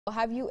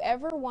Have you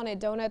ever wanted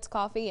donuts,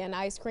 coffee, and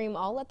ice cream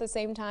all at the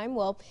same time?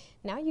 Well,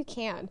 now you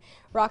can.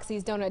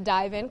 Roxy's Donut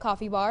Dive-In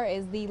Coffee Bar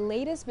is the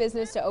latest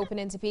business to open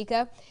in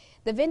Topeka.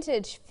 The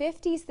vintage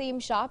 50s theme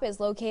shop is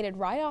located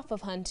right off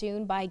of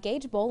Huntoon by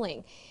Gage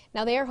Bowling.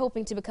 Now they are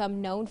hoping to become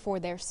known for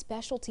their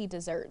specialty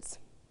desserts.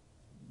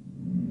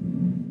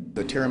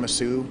 The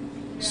tiramisu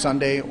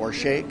sundae or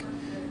shake,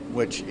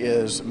 which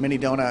is mini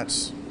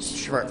donuts,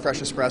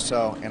 fresh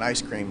espresso, and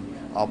ice cream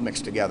all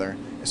mixed together,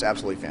 is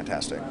absolutely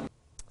fantastic.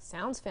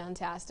 Sounds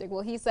fantastic.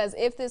 Well, he says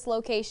if this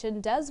location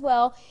does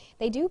well,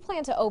 they do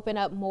plan to open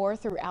up more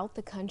throughout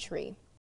the country.